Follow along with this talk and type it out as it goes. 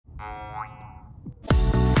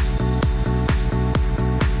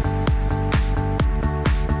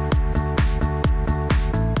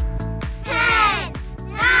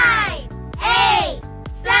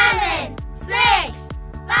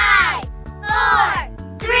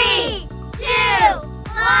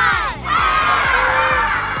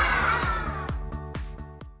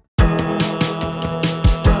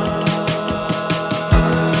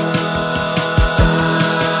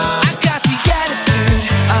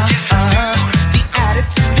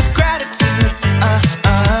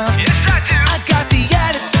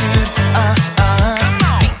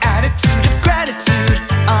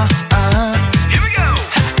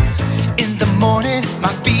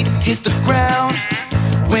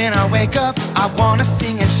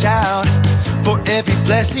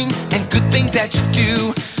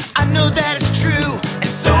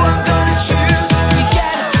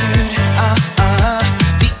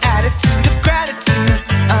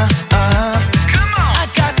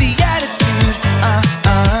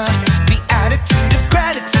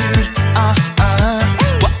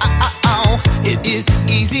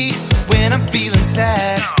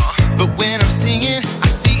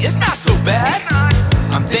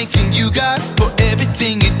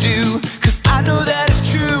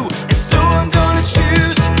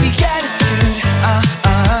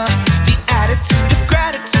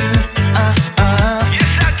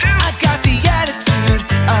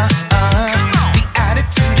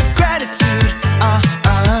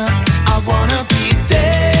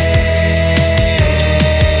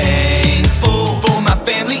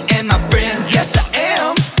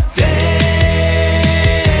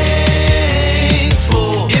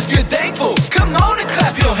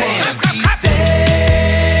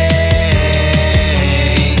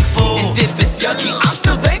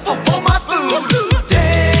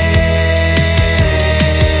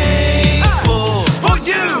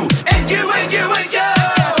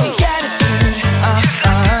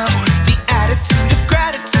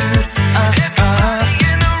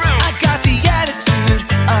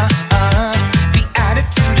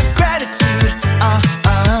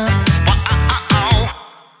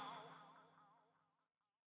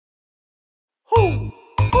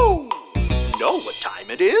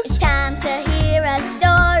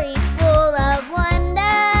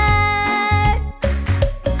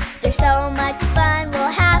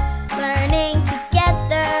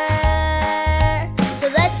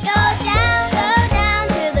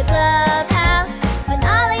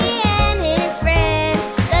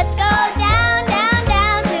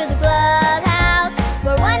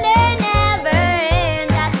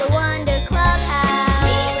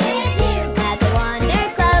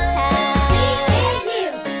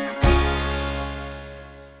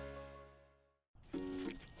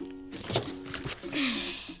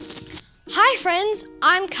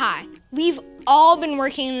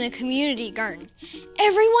Working in the community garden.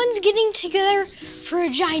 Everyone's getting together for a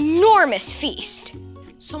ginormous feast.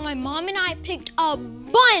 So my mom and I picked a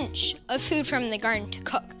bunch of food from the garden to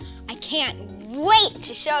cook. I can't wait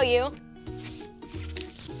to show you.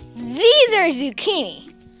 These are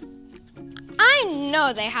zucchini. I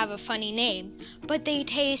know they have a funny name, but they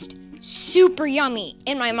taste super yummy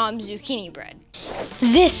in my mom's zucchini bread.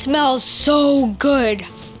 This smells so good.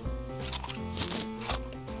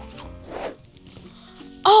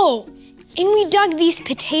 Oh, and we dug these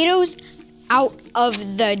potatoes out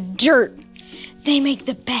of the dirt. They make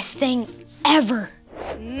the best thing ever.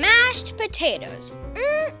 Mashed potatoes.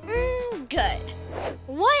 Good.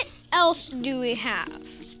 What else do we have?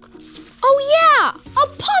 Oh yeah, a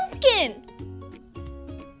pumpkin.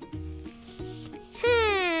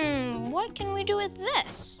 What can we do with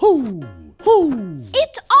this? Hoo, hoo.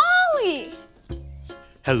 It's Ollie.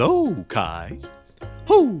 Hello, Kai.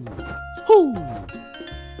 Hoo, hoo.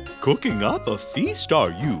 Cooking up a feast,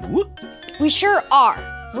 are you? We sure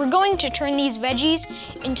are. We're going to turn these veggies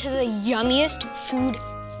into the yummiest food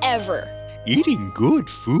ever. Eating good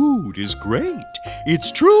food is great.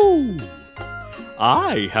 It's true.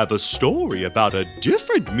 I have a story about a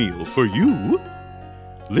different meal for you.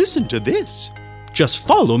 Listen to this. Just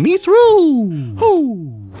follow me through.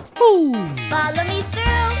 Hoo, hoo. Follow me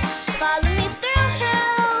through. Follow me through.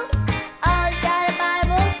 Who? Ollie's got a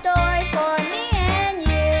Bible story for me and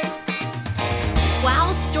you.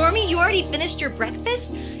 Wow, Stormy, you already finished your breakfast?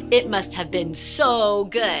 It must have been so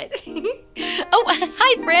good. Oh,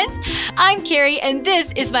 hi friends. I'm Carrie and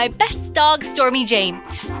this is my best dog, Stormy Jane.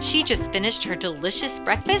 She just finished her delicious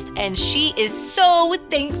breakfast and she is so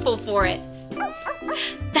thankful for it.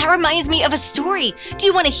 That reminds me of a story. Do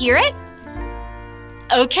you want to hear it?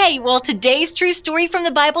 Okay, well today's true story from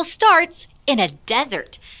the Bible starts in a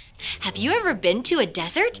desert. Have you ever been to a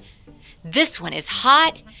desert? This one is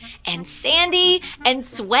hot and sandy and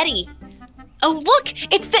sweaty. Oh, look,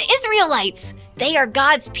 it's the Israelites. They are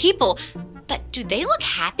God's people. But do they look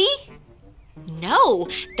happy? No,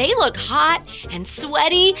 they look hot and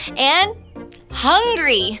sweaty and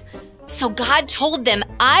hungry. So God told them,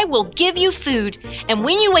 I will give you food, and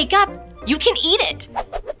when you wake up, you can eat it.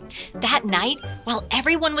 That night, while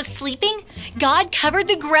everyone was sleeping, God covered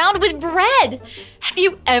the ground with bread. Have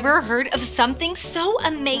you ever heard of something so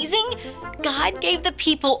amazing? God gave the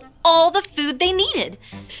people all the food they needed.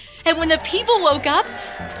 And when the people woke up,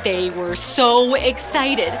 they were so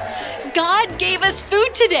excited. God gave us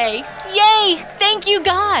food today. Yay! Thank you,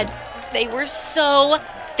 God. They were so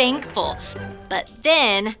thankful. But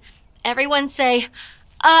then, everyone say,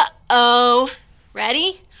 uh-oh.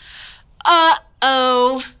 Ready?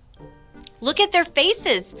 Uh-oh. Look at their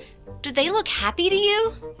faces. Do they look happy to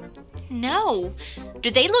you? No.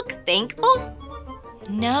 Do they look thankful?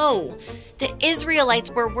 No. The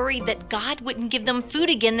Israelites were worried that God wouldn't give them food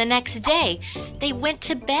again the next day. They went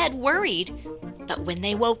to bed worried. But when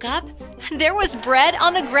they woke up, there was bread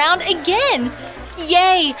on the ground again.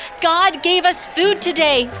 Yay! God gave us food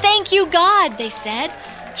today. Thank you, God, they said.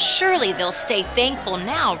 Surely they'll stay thankful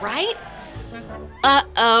now, right?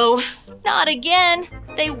 Uh-oh, not again.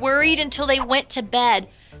 They worried until they went to bed.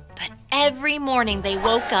 But every morning they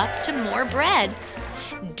woke up to more bread.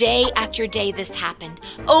 Day after day this happened,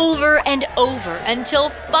 over and over, until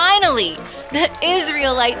finally the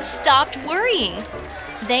Israelites stopped worrying.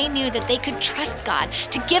 They knew that they could trust God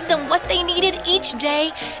to give them what they needed each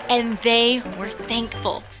day, and they were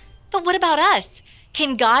thankful. But what about us?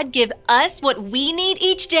 Can God give us what we need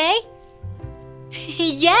each day?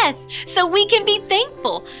 Yes, so we can be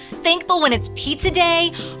thankful. Thankful when it's pizza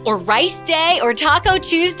day, or rice day, or Taco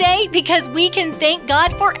Tuesday, because we can thank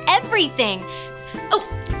God for everything. Oh,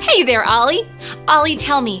 hey there, Ollie. Ollie,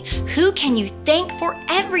 tell me, who can you thank for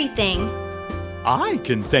everything? I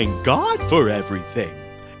can thank God for everything.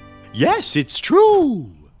 Yes, it's true.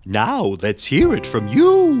 Now let's hear it from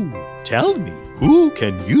you. Tell me, who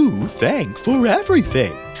can you thank for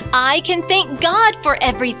everything? I can thank God for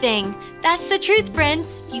everything. That's the truth,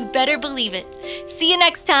 friends. You better believe it. See you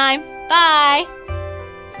next time. Bye.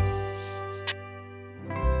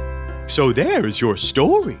 So there's your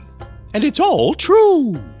story, and it's all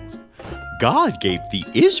true. God gave the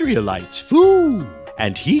Israelites food,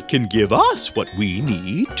 and He can give us what we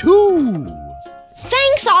need too.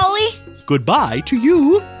 Thanks, Ollie. Goodbye to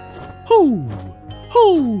you. Hoo,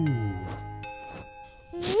 hoo.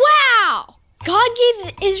 Wow! God gave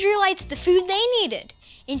the Israelites the food they needed,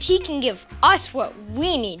 and He can give us what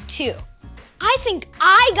we need too. I think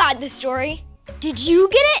I got the story. Did you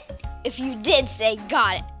get it? If you did, say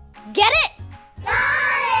got it. Get it?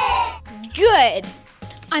 Got it! Good.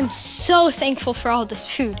 I'm so thankful for all this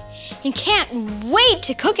food and can't wait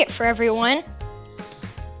to cook it for everyone.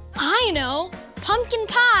 I know, pumpkin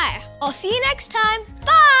pie. I'll see you next time.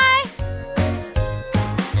 Bye!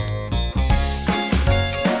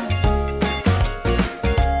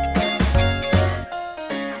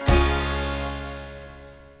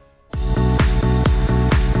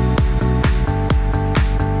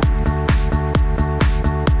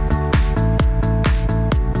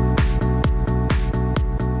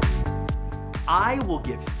 I will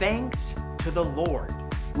give thanks to the Lord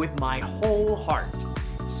with my whole heart.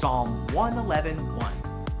 Psalm 111:1.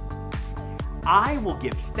 I will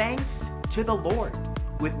give thanks to the Lord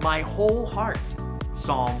with my whole heart.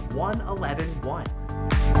 Psalm 111:1.